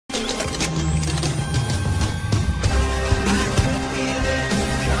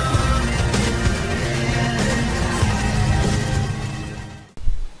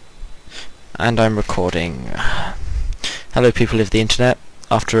And I'm recording. Hello people of the internet.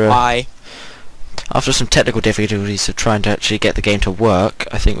 After some technical difficulties of trying to actually get the game to work,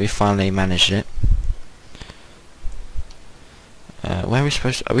 I think we finally managed it. Where are we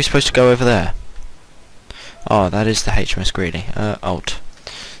supposed to go over there? Oh, that is the HMS Greely. Alt.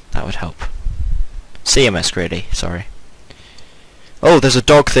 That would help. CMS Greely, sorry. Oh, there's a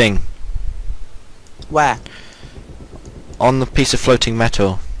dog thing! Where? On the piece of floating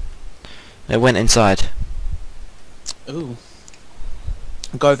metal. It went inside. Ooh.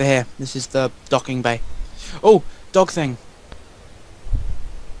 Go over here. This is the docking bay. Oh, dog thing.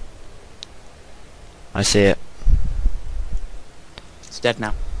 I see it. It's dead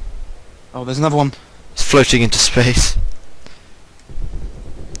now. Oh, there's another one. It's floating into space.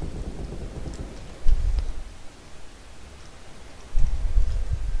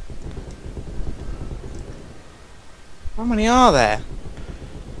 How many are there?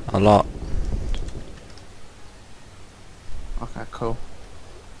 A lot. Okay, cool.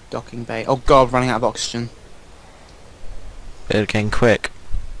 Docking bay. Oh god, running out of oxygen. Better getting quick.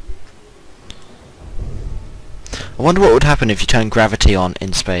 I wonder what would happen if you turn gravity on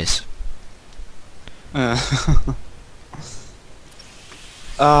in space. Oh,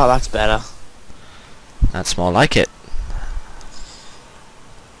 that's better. That's more like it.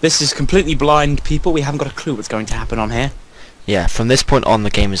 This is completely blind, people. We haven't got a clue what's going to happen on here. Yeah, from this point on the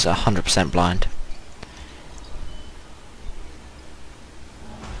game is 100% blind.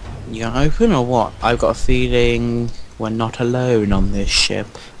 You gonna open or what? I've got a feeling we're not alone on this ship.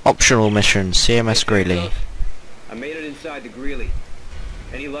 Optional mission, CMS Greely. I made it inside the Greely.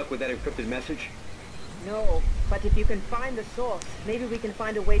 Any luck with that encrypted message? No, but if you can find the source, maybe we can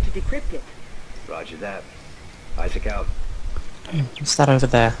find a way to decrypt it. Roger that. Isaac out. What's that over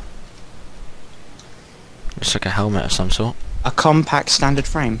there? Looks like a helmet of some sort. A compact standard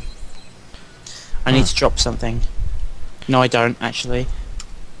frame. I need to drop something. No, I don't, actually.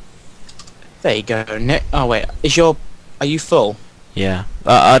 There you go, Nick. Oh, wait. Are you full? Yeah.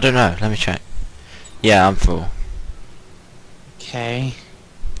 I don't know. Let me check. Yeah, I'm full. Okay.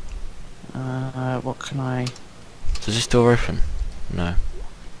 What can I... Does this door open? No.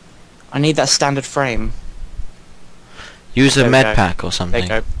 I need that standard frame. Use a There we med go. pack or something.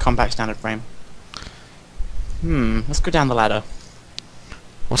 There you go. Compact standard frame. Let's go down the ladder.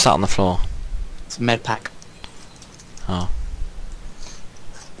 What's that on the floor? It's a med pack. Oh.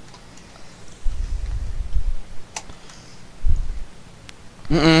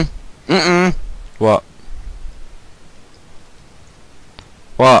 What?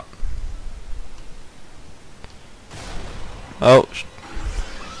 What? Oh.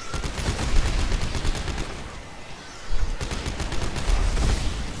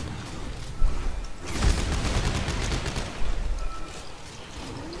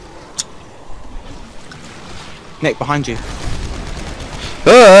 Nick, behind you.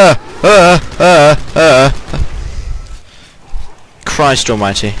 Christ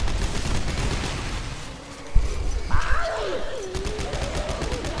almighty.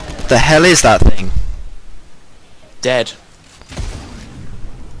 The hell is that thing? Dead.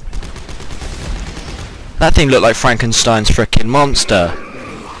 That thing looked like Frankenstein's frickin' monster.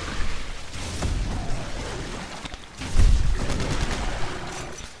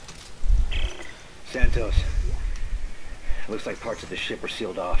 Santos. Looks like parts of the ship are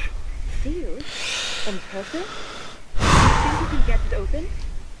sealed off. Sealed? On purpose? Think you can get it open?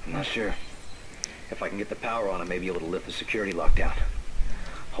 I'm not sure. If I can get the power on, I may be able to lift the security lockdown.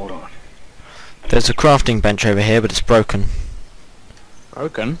 Hold on. There's a crafting bench over here, but it's broken.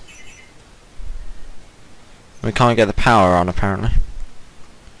 Broken? We can't get the power on, apparently.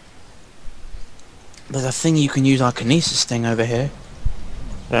 There's a thing you can use, our kinesis thing over here.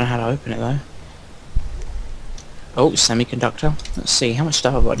 I don't know how to open it though. Oh, semiconductor. Let's see, how much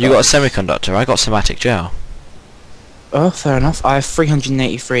stuff have I got? You got a semiconductor, I got somatic gel. Oh, fair enough. I have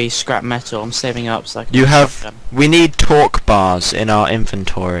 383 scrap metal. I'm saving up so I can... You have... We need torque bars in our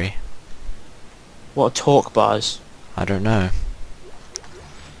inventory. What are torque bars? I don't know.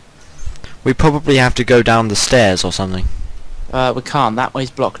 We probably have to go down the stairs or something. We can't. That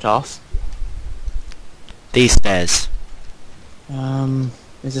way's blocked off. These stairs.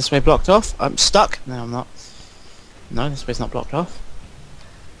 Is this way blocked off? I'm stuck. No, I'm not. No, this way's not blocked off.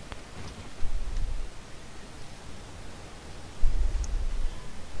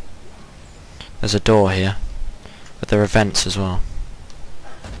 There's a door here. But there are vents as well.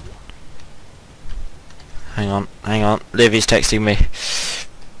 Hang on. Livy's texting me.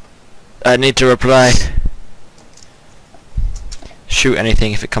 I need to reply. Shoot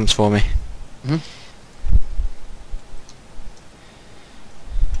anything if it comes for me.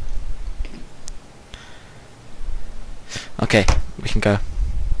 Okay, we can go.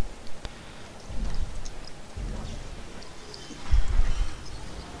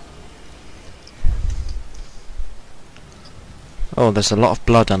 Oh, there's a lot of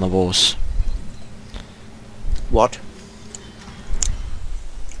blood on the walls. What?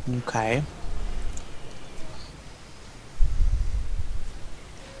 Okay.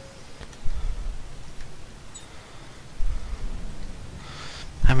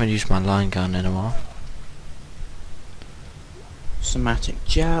 I haven't used my line gun in a while. Somatic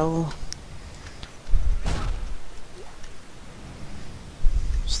gel.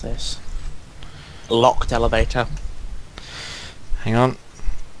 What's this? Locked elevator. Hang on.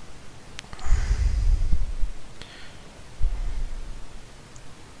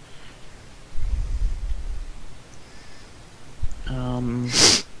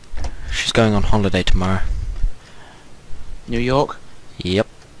 She's going on holiday tomorrow. New York? Yep.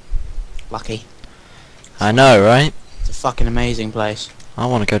 Lucky. I know, right? It's a fucking amazing place. I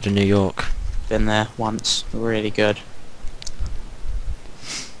want to go to New York. Been there once. Really good.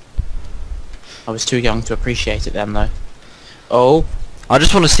 I was too young to appreciate it then though. Oh. I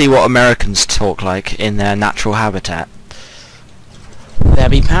just want to see what Americans talk like in their natural habitat. There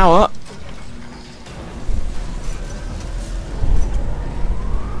be power.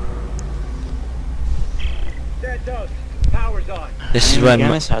 That does. Power's on. This is when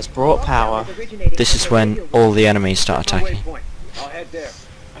Guinness has brought power. this is when all the enemies start attacking. I'll head there.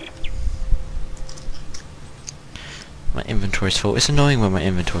 My inventory's full. It's annoying when my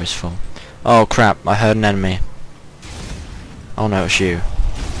inventory's full. Oh crap, I heard an enemy. Oh no, it's you.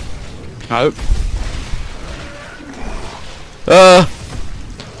 Nope.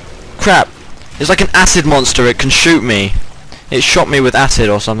 Crap! It's like an acid monster, it can shoot me. It shot me with acid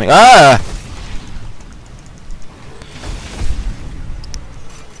or something. Ah!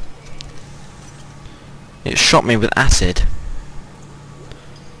 It shot me with acid.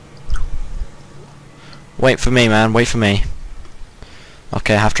 Wait for me, man, wait for me.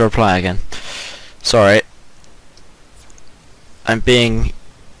 Okay, I have to reply again. Sorry. I'm being...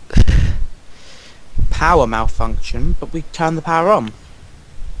 Power malfunction, but we turned the power on.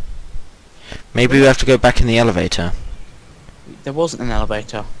 Maybe we have to go back in the elevator. There wasn't an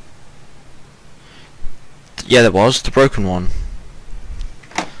elevator. Yeah, there was. The broken one.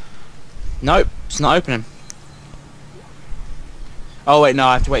 Nope, it's not opening. Oh wait, no,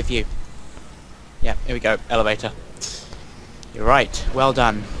 I have to wait for you. Yeah, here we go, elevator. You're right, well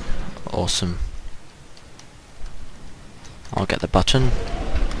done. Awesome. I'll get the button.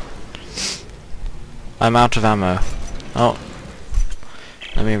 I'm out of ammo. Oh.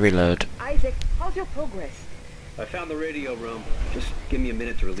 Let me reload. Isaac, how's your progress? I found the radio room. Just give me a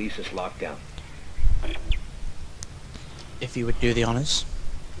minute to release this lockdown. If you would do the honours.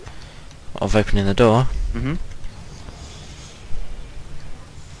 Of opening the door. Mm-hmm.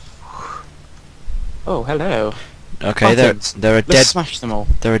 Oh, hello. Okay, Buttons. there are Let's dead smash them all.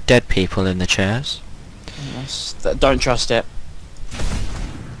 there are dead people in the chairs. Yes, don't trust it.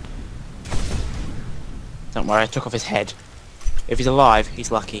 Don't worry, I took off his head. If he's alive,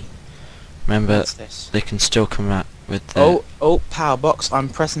 he's lucky. Remember, What's this? they can still come out with the Oh, power box. I'm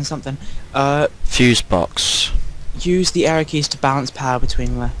pressing something. fuse box. Use the arrow keys to balance power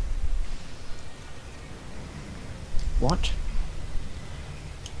between the... What?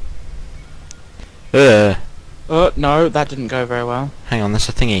 No, that didn't go very well. Hang on, there's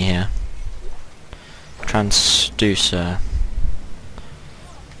a thingy here. Transducer.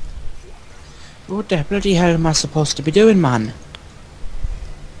 What the bloody hell am I supposed to be doing, man?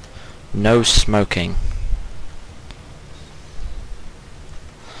 No smoking.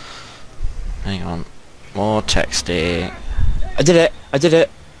 Hang on. More texting. I did it! I did it!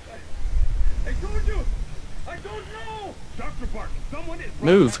 I told you! I don't know! Dr. Barton, someone is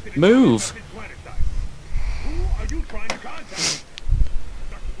Move! Move! Who are you trying to contact?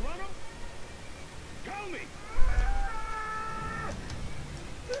 Dr. Serrano? Tell me!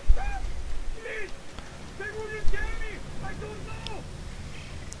 Please! They wouldn't get me! I don't know!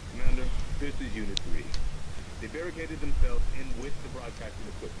 Commander, this is Unit 3. They barricaded themselves in with the broadcasting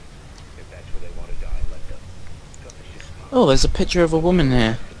equipment. If that's where they want to die, let them. Cut the shit. Oh, there's a picture of a woman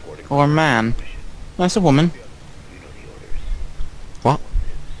here. Or a man. No, it's a woman. You know the orders. What?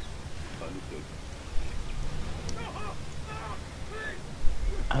 Understood.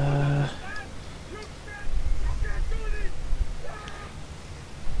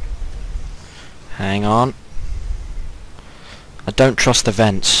 Hang on. I don't trust the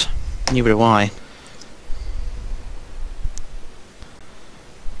vents. Neither do I.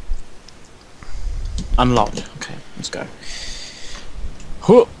 Unlocked. Okay, let's go.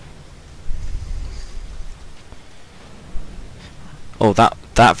 Huh. Oh, that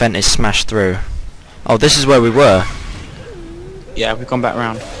vent is smashed through. Oh, this is where we were. Yeah, we've gone back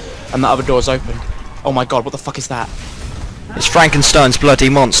round. And the other door's open. Oh my god, what the fuck is that? It's Frankenstein's bloody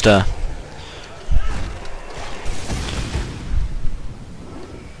monster.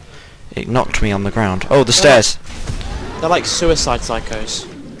 It knocked me on the ground. Oh, the stairs. They're like suicide psychos.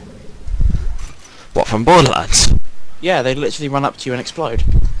 What, from Borderlands? Yeah, they literally run up to you and explode.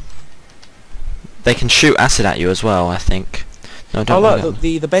 They can shoot acid at you as well, I think. No, Oh don't worry. look,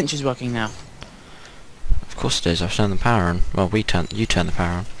 the bench is working now. Of course it is. I've turned the power on. Well, you turned the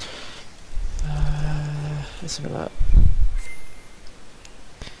power on. Let's have a look.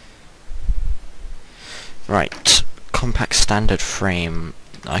 Right. Compact standard frame.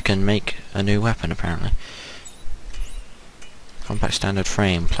 I can make a new weapon apparently. Compact standard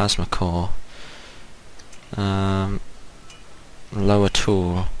frame, plasma core. Lower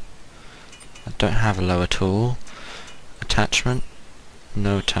tool. I don't have a lower tool. Attachment.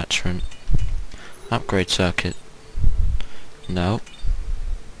 No attachment. Upgrade circuit. No.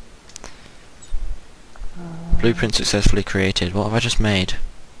 Blueprint successfully created. What have I just made?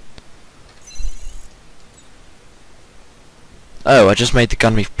 Oh, I just made the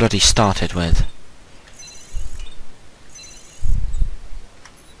gun we bloody started with.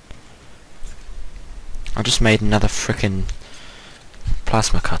 I just made another frickin'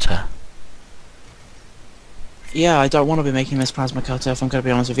 plasma cutter. Yeah, I don't want to be making this plasma cutter if I'm going to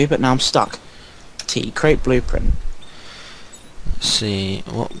be honest with you, but now I'm stuck. T, create blueprint. Let's see,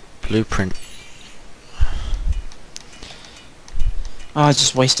 what blueprint? Oh, I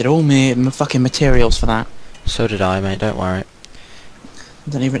just wasted all my fucking materials for that. So did I, mate, don't worry. I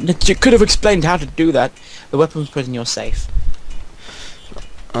don't even... You could have explained how to do that. The weapon was put in your safe.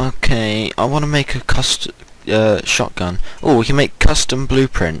 Okay, I want to make a custom shotgun. Oh, we can make custom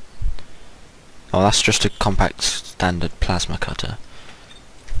blueprint. Oh, that's just a compact standard plasma cutter.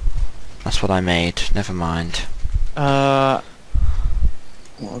 That's what I made. Never mind. What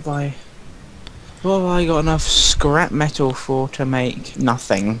have I got enough scrap metal for to make?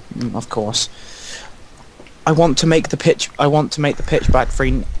 Nothing, of course. I want to make the pitch black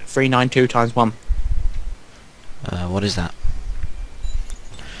 392 times 1. What is that?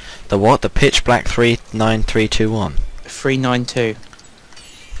 The what? The pitch black 39321. 392.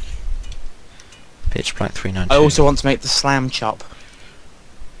 Pitch black 392. I also want to make the slam chop.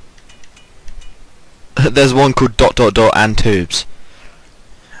 There's one called ... and tubes.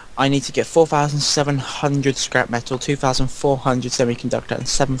 I need to get 4,700 scrap metal, 2,400 semiconductor, and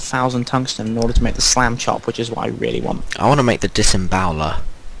 7,000 tungsten in order to make the slam chop, which is what I really want. I want to make the disemboweler.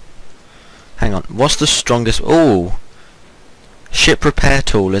 Hang on, what's the strongest? Ooh! Ship repair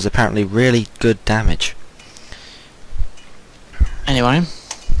tool is apparently really good damage. Anyway,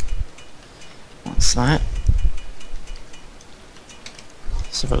 what's that?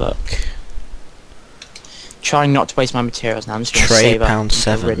 Let's have a look. Trying not to waste my materials now. I'm just going to Tray save up. pound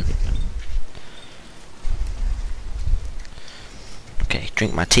 7. Okay,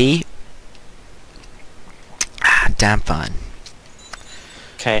 drink my tea. Ah, damn fine.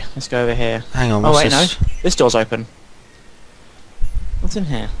 Okay, let's go over here. Hang on, Oh what's wait, this? no. This door's open. What's in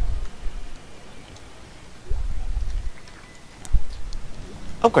here?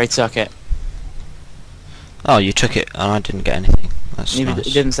 Upgrade circuit. Oh, you took it, and I didn't get anything. That's It nice.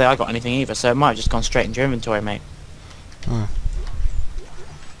 didn't say I got anything either, so it might have just gone straight into your inventory, mate. Oh.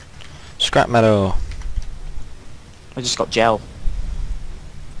 Scrap metal. I just got gel.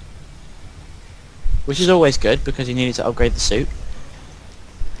 Which is always good, because you needed to upgrade the suit.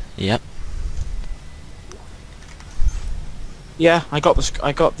 Yep. Yeah, I got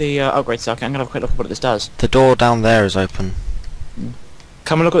the upgrade circuit. I'm gonna have a quick look at what this does. The door down there is open.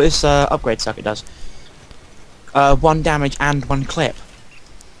 Come and look what this upgrade circuit does. 1 damage and 1 clip.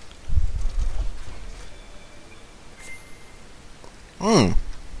 Hmm.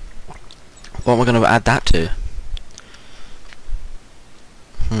 What am I going to add that to?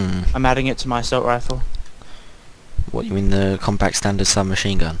 I'm adding it to my assault rifle. What, you mean the compact standard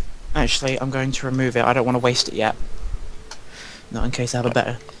submachine gun? Actually, I'm going to remove it. I don't want to waste it yet. Not in case I have a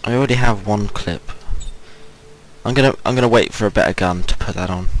better. I already have 1 clip. I'm gonna wait for a better gun to put that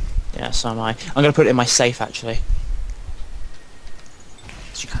on. Yeah, so am I. I'm going to put it in my safe, actually.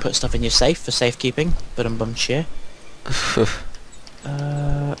 So you can put stuff in your safe for safekeeping. Bum cheer.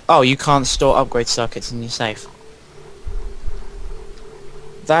 Oh, you can't store upgrade circuits in your safe.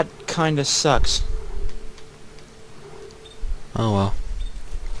 That kinda sucks. Oh well.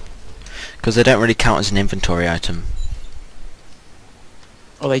 Because they don't really count as an inventory item.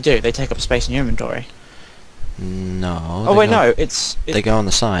 Oh, they do. They take up space in your inventory. No. Oh wait, no. It's They go on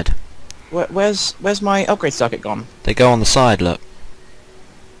the side. where's my upgrade circuit gone? They go on the side, look.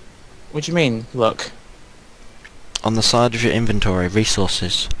 What do you mean, look? On the side of your inventory,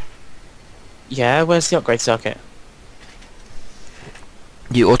 resources. Yeah, where's the upgrade circuit?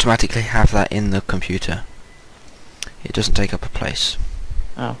 You automatically have that in the computer. It doesn't take up a place.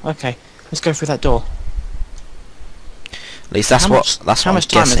 Oh, okay. Let's go through that door. At least that's How what much I'm time is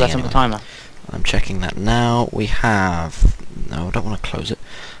guessing left on the anyway. timer? I'm checking that now. We have... No, I don't want to close it.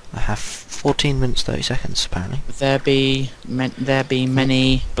 I have 14 minutes 30 seconds apparently. There be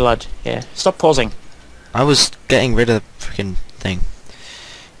many blood here. Stop pausing. I was getting rid of the freaking thing.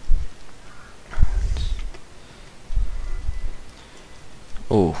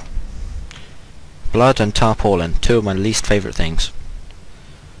 Ooh. Blood and tarpaulin, two of my least favourite things.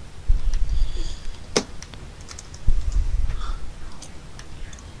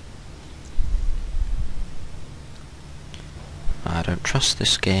 I don't trust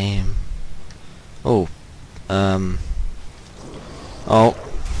this game. Oh. Oh.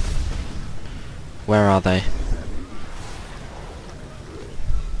 Where are they?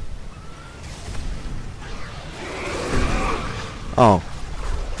 Oh.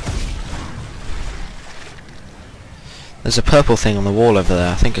 There's a purple thing on the wall over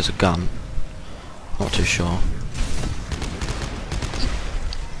there. I think it's a gun. Not too sure.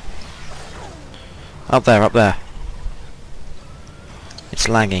 Up there, up there. It's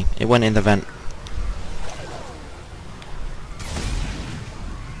lagging. It went in the vent.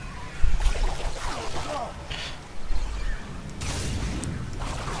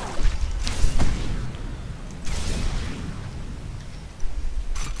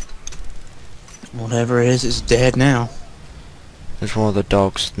 Whatever it is, it's dead now. There's one of the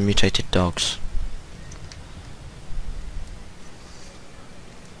dogs, the mutated dogs.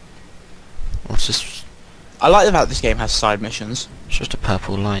 What's this? I like the fact this game has side missions. It's just a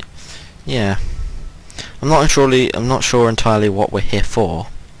purple light. Yeah. I'm not sure entirely what we're here for.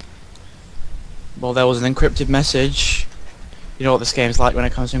 Well, there was an encrypted message. You know what this game's like when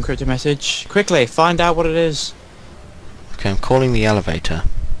it comes to encrypted message? Quickly, find out what it is. Okay, I'm calling the elevator.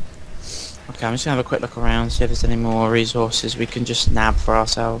 Okay, I'm just gonna have a quick look around, see if there's any more resources we can just nab for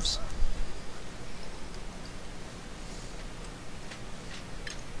ourselves.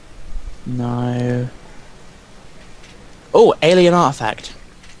 No. Oh, alien artifact.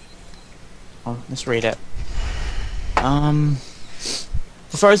 Oh, let's read it.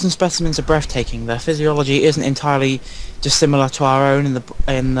 The frozen specimens are breathtaking. Their physiology isn't entirely dissimilar to our own in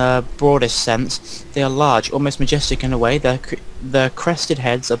the broadest sense. They are large, almost majestic in a way. Their crested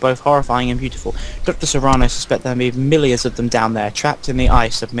heads are both horrifying and beautiful. Dr. Serrano suspects there may be millions of them down there, trapped in the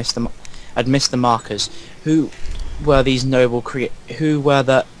ice amidst the markers. Who were these noble creators?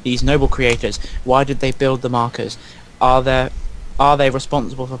 Why did they build the markers? Are they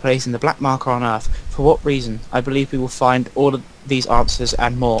responsible for placing the black marker on Earth? For what reason? I believe we will find all of these answers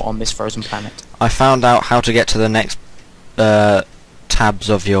and more on this frozen planet. I found out how to get to the next tabs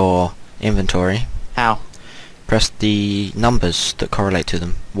of your inventory. How? Press the numbers that correlate to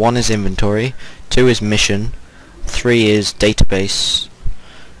them. 1 is inventory, 2 is mission, 3 is database,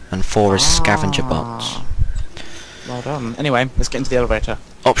 and 4 is scavenger bots. Well done. Anyway, let's get into the elevator.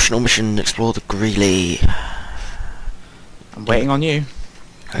 Optional mission, explore the Greely. I'm waiting on you.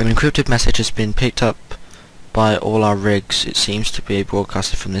 An encrypted message has been picked up by all our rigs. It seems to be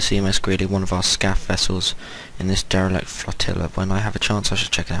broadcasted from the CMS Greely, one of our scav vessels in this derelict flotilla. When I have a chance I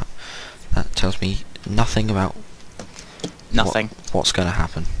should check it out. That tells me nothing about Nothing. what's going to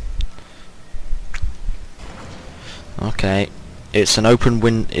happen. Okay, it's an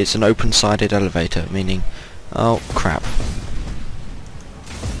open-sided elevator, meaning, oh crap.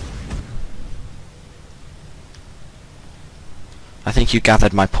 I think you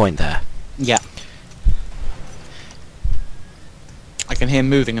gathered my point there. Yeah. I can hear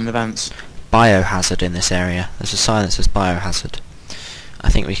moving in the vents. Biohazard in this area. There's a sign that says biohazard. I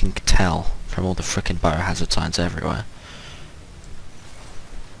think we can tell from all the frickin' biohazard signs everywhere.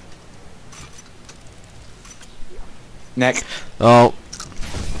 Nick. Oh.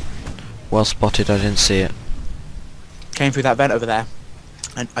 Well spotted, I didn't see it. Came through that vent over there.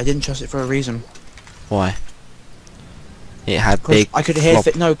 And I didn't trust it for a reason. Why? It had 'Cause big I could hear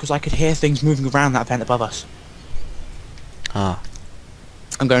flop- no, because I could hear things moving around that vent above us. Ah.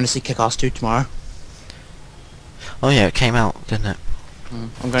 I'm going to see Kick-Ass 2 tomorrow. Oh yeah, it came out, didn't it?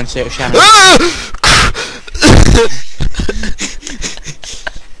 I'm going to see it with Shannon.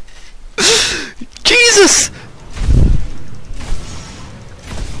 Jesus!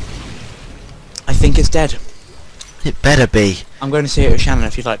 I think it's dead. It better be. I'm going to see it with Shannon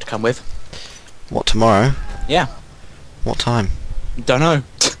if you'd like to come with. What, tomorrow? Yeah. What time? Don't know.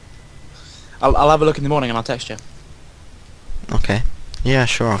 I'll have a look in the morning and I'll text you. Okay. Yeah,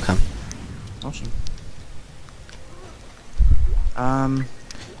 sure, I'll come. Awesome.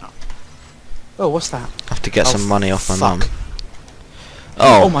 Oh, what's that? Have to get Oh, some money off my fuck. mum.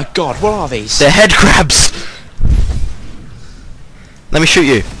 Oh Oh, my god, what are these? they're head crabs! Let me shoot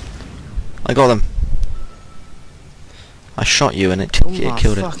you. I got them. I shot you and it Oh my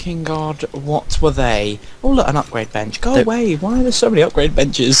killed it. fucking god, what were they? Oh look, an upgrade bench. Go They're- away, why are there so many upgrade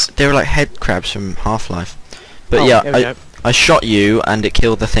benches? They were like head crabs from Half-Life. But Oh, yeah, there we go. I shot you and it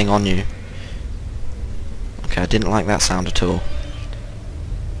killed the thing on you. Okay, I didn't like that sound at all.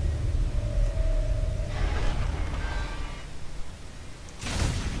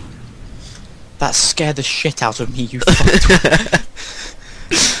 That scared the shit out of me, you fucked.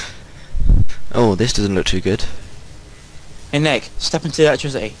 Oh, this doesn't look too good. Hey Nick, step into the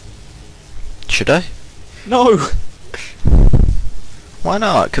electricity. Should I? No! Why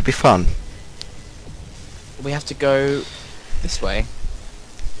not? It could be fun. We have to go this way.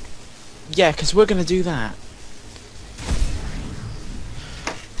 Yeah, because we're going to do that.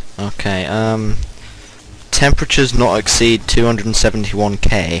 Okay, temperatures not exceed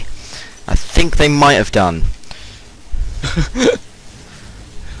 271K. I think they might have done.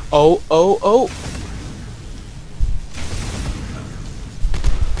 Oh, oh, oh!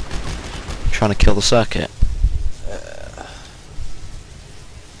 Trying to kill the circuit.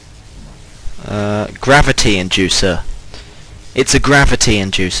 Gravity inducer. It's a gravity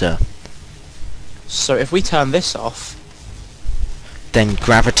inducer. So if we turn this off, Then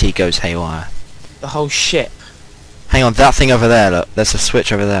gravity goes haywire. the whole ship... Hang on, that thing over there, look. There's a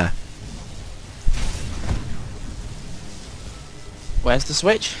switch over there. Where's the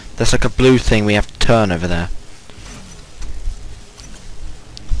switch? There's like a blue thing we have to turn over there.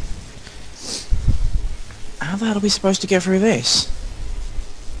 How the hell are we supposed to get through this?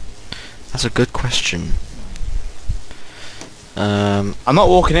 That's a good question. I'm not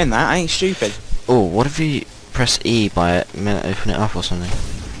walking in that, I ain't stupid. Oh, what if you press E by it, open it up or something?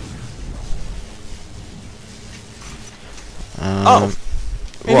 Oh!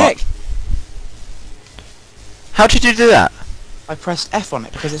 Hey what? Nick! How did you do that? I pressed F on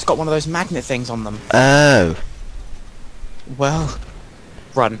it because it's got one of those magnet things on them. Oh. Well...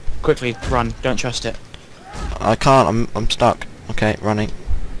 Run. Quickly, run. Don't trust it. I can't, I'm stuck. Okay, running.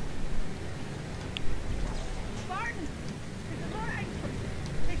 Spartan! This is Laura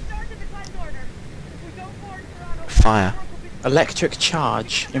Engstrom. They started the climb order. If we don't board Toronto... Fire. Electric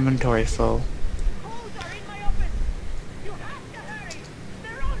charge. Inventory full. Codes are in my office. You have to hurry.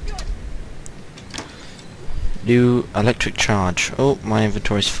 They're all good. New electric charge. Oh, my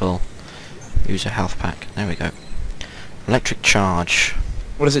inventory's full. Use a health pack. There we go. Electric charge.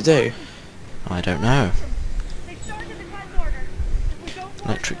 What does it do? I don't know. They started the climb order. If we don't board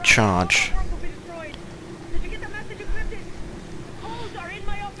Electric Toronto, charge. our work will be destroyed. Did you get the message encrypted? Codes are in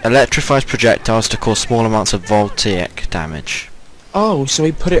my office. Electrifies projectiles to cause small amounts of voltaic damage. Oh, so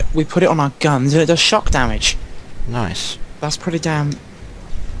we put it on our guns and it does shock damage. Nice. That's pretty damn...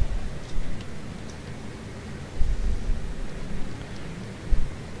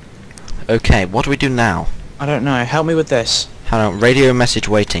 Okay, what do we do now? I don't know. Help me with this. Hang on, radio message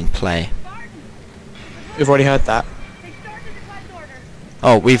waiting, play. We've already heard that. They started the climb order.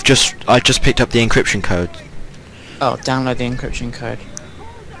 Oh, I just picked up the encryption code. Oh, download the encryption code. Codes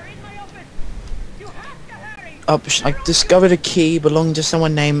are in my office. You have to hurry. I discovered a key belonging to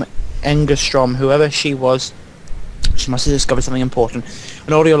someone named Engstrom. Whoever she was, she must have discovered something important.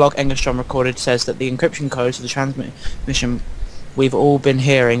 An audio log Engstrom recorded says that the encryption codes for the transmission we've all been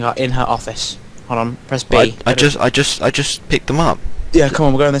hearing are in her office. Hold on, press B. I just picked them up. Yeah, come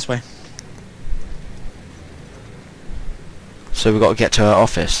on, we're going this way. So we've got to get to her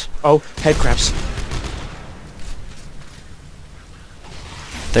office. Oh, head crabs.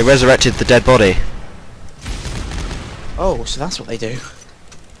 They resurrected the dead body. Oh, so that's what they do.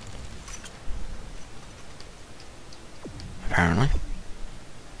 Apparently.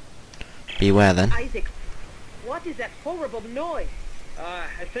 Beware then. Isaac, what is that horrible noise?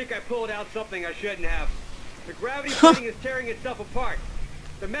 I think I pulled out something I shouldn't have. The gravity plating is tearing itself apart.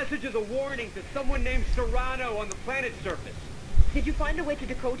 The message is a warning to someone named Serrano on the planet's surface. Did you find a way to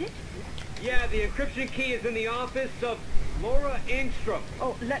decode it? Yeah, the encryption key is in the office of Laura Engstrom.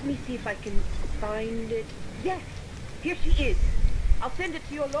 Oh, let me see if I can find it. Yes, here she is. I'll send it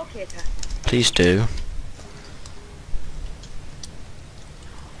to your locator. Please do.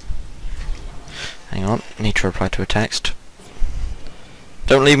 Hang on, need to reply to a text.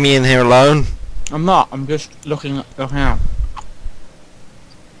 Don't leave me in here alone. I'm not. I'm just looking out.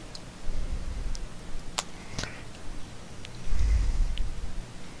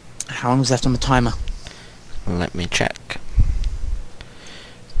 How long's left on the timer? Let me check.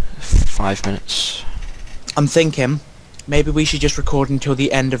 5 5 minutes. I'm thinking maybe we should just record until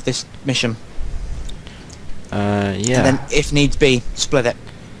the end of this mission. Yeah. And then, if needs be, split it.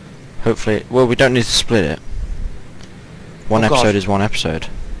 Hopefully, well, we don't need to split it. One Oh, God. episode is one episode.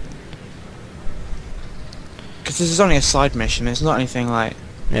 Because this is only a side mission. It's not anything like.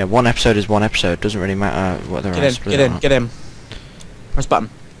 Yeah, one episode is one episode. Doesn't really matter whether I split it or not. Get in. Press button.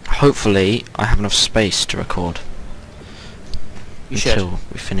 Hopefully, I have enough space to record You until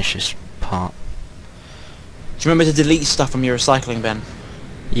should. we finish this part. Do you remember to delete stuff from your recycling bin?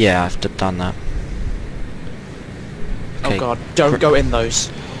 Yeah, I've done that. Okay. Oh God! Don't go in those.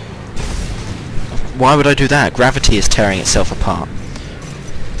 Why would I do that? Gravity is tearing itself apart.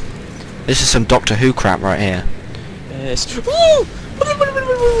 This is some Doctor Who crap right here. Yes.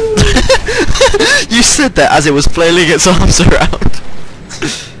 You said that as it was flailing its arms around.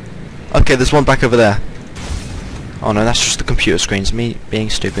 Okay, there's one back over there. Oh no, that's just the computer screens, me being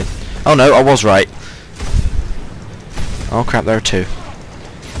stupid. Oh no, I was right. Oh crap, there are two.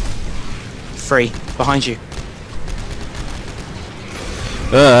 Free behind you.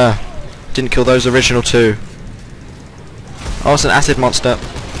 Didn't kill those original two. Oh, it's an acid monster.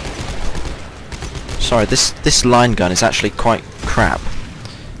 Sorry, this line gun is actually quite crap.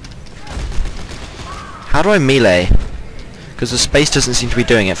 How do I melee? Because the space doesn't seem to be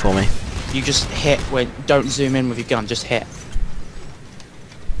doing it for me. You just hit when. Don't zoom in with your gun. Just hit.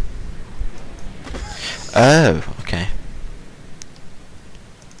 Oh, okay.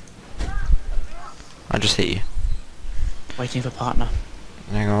 I just hit you. Waiting for partner.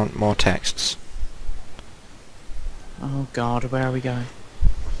 Hang on, more texts. Oh God, where are we going?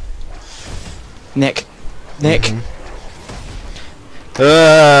 Nick. Nick. Mhm.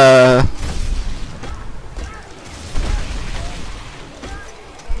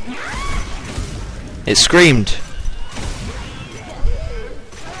 It screamed.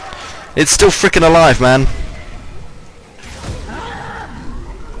 It's still freaking alive, man.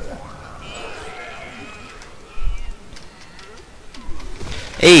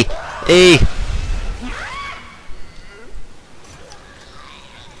 E! E!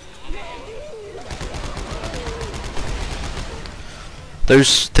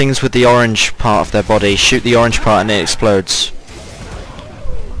 Those things with the orange part of their body, shoot the orange part and it explodes.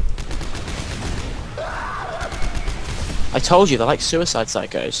 I told you they're like suicide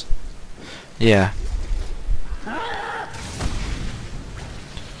psychos. Yeah.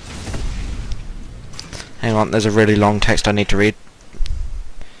 Hang on, there's a really long text I need to read.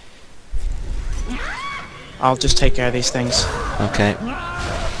 I'll just take care of these things. Okay.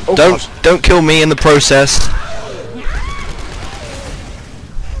 Oh, God. Don't kill me in the process.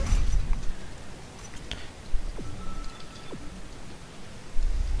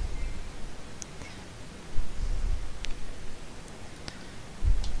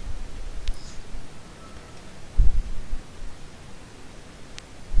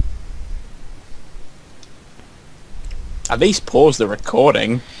 At least pause the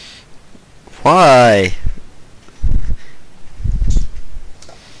recording. Why?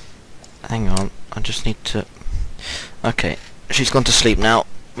 Hang on, I just need to... Okay, she's gone to sleep now.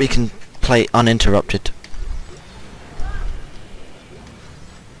 We can play uninterrupted.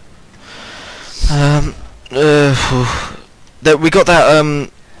 We got that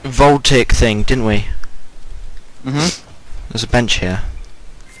Voltic thing, didn't we? Mhm. There's a bench here.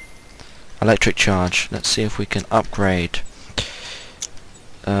 Electric charge. Let's see if we can upgrade.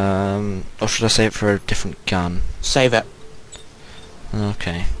 Or should I save it for a different gun? Save it.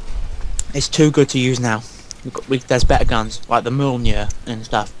 Okay. It's too good to use now. There's better guns, like the Mjolnir and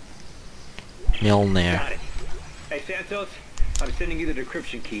stuff. Mjolnir. Got it. Hey, Santos, I'm sending you the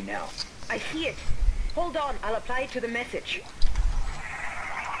decryption key now. I see it. Hold on, I'll apply it to the message.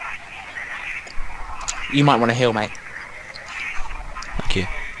 You might want to heal, mate. Thank you.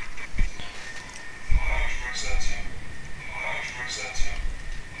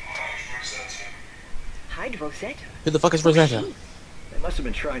 Hide Rosetta. Who the fuck is Rosetta? They must have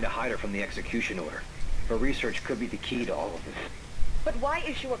been trying to hide her from the execution order. Her research could be the key to all of this. But why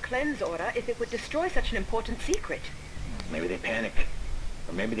issue a cleanse order if it would destroy such an important secret? Maybe they panicked.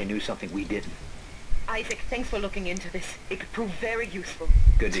 Or maybe they knew something we didn't. Isaac, thanks for looking into this. It could prove very useful.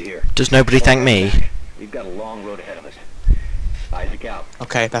 Good to hear. Does nobody thank me? We've got a long road ahead of us. Isaac out.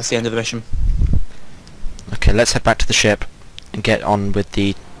 Okay, that's the end of the mission. Okay, let's head back to the ship and get on with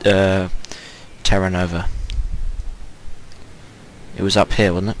the Terra Nova. It was up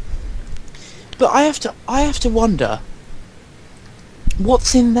here, wasn't it? But I have to wonder,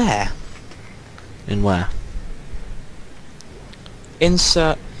 what's in there? In where?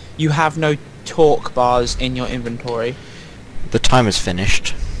 Insert. You have no torque bars in your inventory. The timer's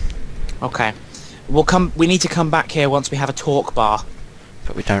finished. Okay. We need to come back here once we have a talk bar.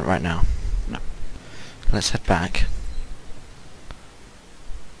 But we don't right now. No. Let's head back.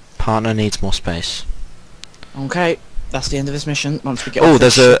 Partner needs more space. Okay. That's the end of this mission. Once we get Oh, off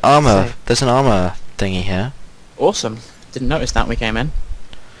there's this a ship, armor. save. There's an armor thingy here. Awesome. Didn't notice that when we came in.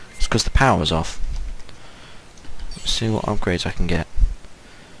 It's because the power's off. Let's see what upgrades I can get.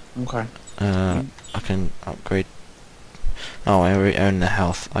 Okay. I can upgrade. Oh, I already own the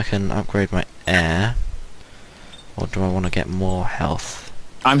health. I can upgrade my air. Or do I want to get more health?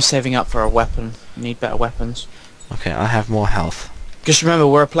 I'm saving up for a weapon. Need better weapons. Okay, I have more health. Just remember,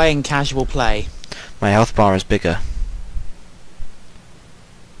 we're playing casual play. My health bar is bigger.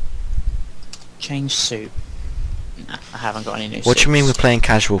 Change suit. Nah, I haven't got any new What do you mean we're suits. playing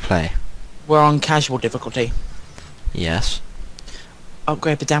casual play? We're on casual difficulty. Yes.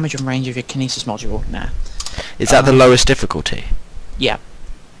 Upgrade the damage and range of your kinesis module. Nah. Is that the lowest difficulty? Yeah.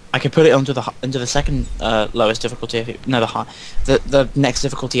 I could put it onto the second lowest difficulty if you, no, the next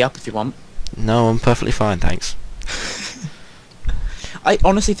difficulty up if you want. No, I'm perfectly fine, thanks. I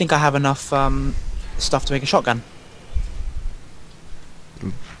honestly think I have enough stuff to make a shotgun.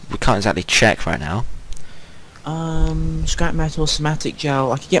 We can't exactly check right now. Scrap metal, somatic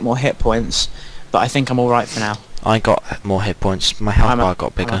gel. I could get more hit points, but I think I'm all right for now. I got more hit points. My health bar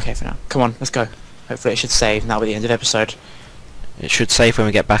got bigger. I'm okay for now. Come on, let's go. Hopefully it should save, and that'll be the end of the episode. It should save when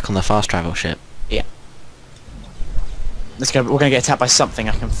we get back on the fast travel ship. Yeah. Let's go. We're gonna get attacked by something.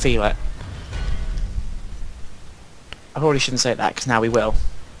 I can feel it. I probably shouldn't say that because now we will.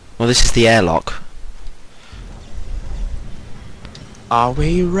 Well, this is the airlock. Are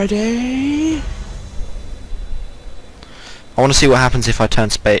we ready? I want to see what happens if I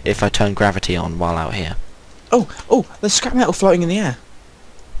turn gravity on while out here. Oh! There's scrap metal floating in the air.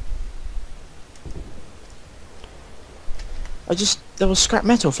 There was scrap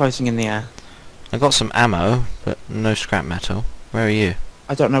metal floating in the air. I got some ammo, but no scrap metal. Where are you?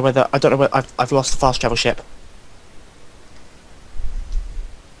 I don't know whether I've lost the fast travel ship.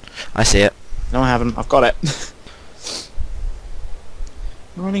 I see it. No, I haven't. I've got it.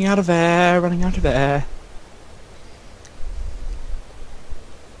 Running out of air. Running out of air.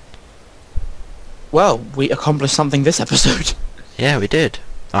 Well, we accomplished something this episode. Yeah, we did.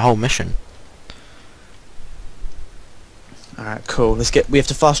 A whole mission. Alright, cool. We have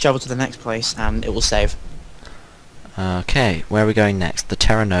to fast travel to the next place and it will save. Okay, where are we going next? The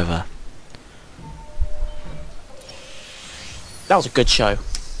Terra Nova. That was a good show.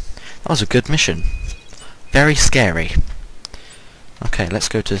 That was a good mission. Very scary. Okay, let's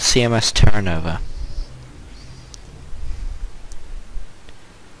go to CMS Terra Nova.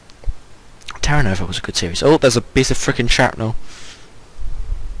 Terra Nova was a good series. Oh, there's a piece of frickin' shrapnel.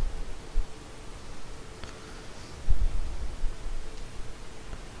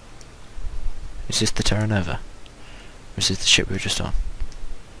 Is this the Terra Nova? Or is this the ship we were just on?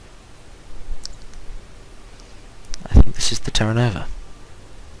 I think this is the Terra Nova.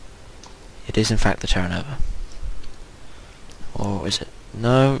 It is in fact the Terra Nova. Or is it?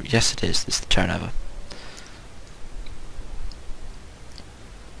 No, yes it is. It's the Terra Nova.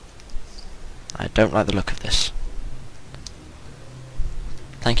 I don't like the look of this.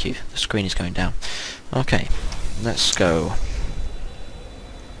 Thank you. The screen is going down. Okay, let's go.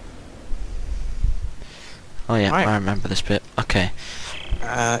 Oh yeah, Right. I remember this bit. Okay.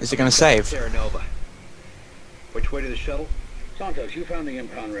 Is it going to save? Terra Nova. Which way to the shuttle? Santos, you found the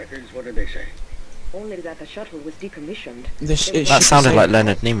impound records. What did they say? Only that the shuttle was decommissioned. It should That be sounded like saving.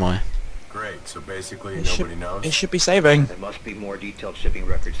 Leonard Nimoy. Great, so basically It nobody knows? It should be saving. There must be more detailed shipping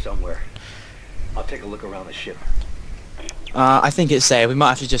records somewhere. I'll take a look around the ship. I think it's saved. We might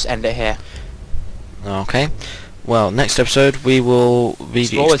have to just end it here. Okay. Well, next episode we will be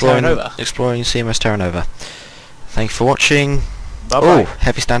Explore the Terra Nova. exploring CMS Terra Nova. Thank you for watching. Bye Oh, bye.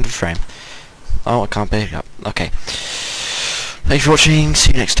 heavy standard frame. Oh, I can't pick it up. Okay. Thank you for watching.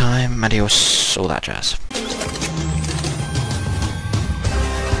 See you next time. Adios. All that jazz.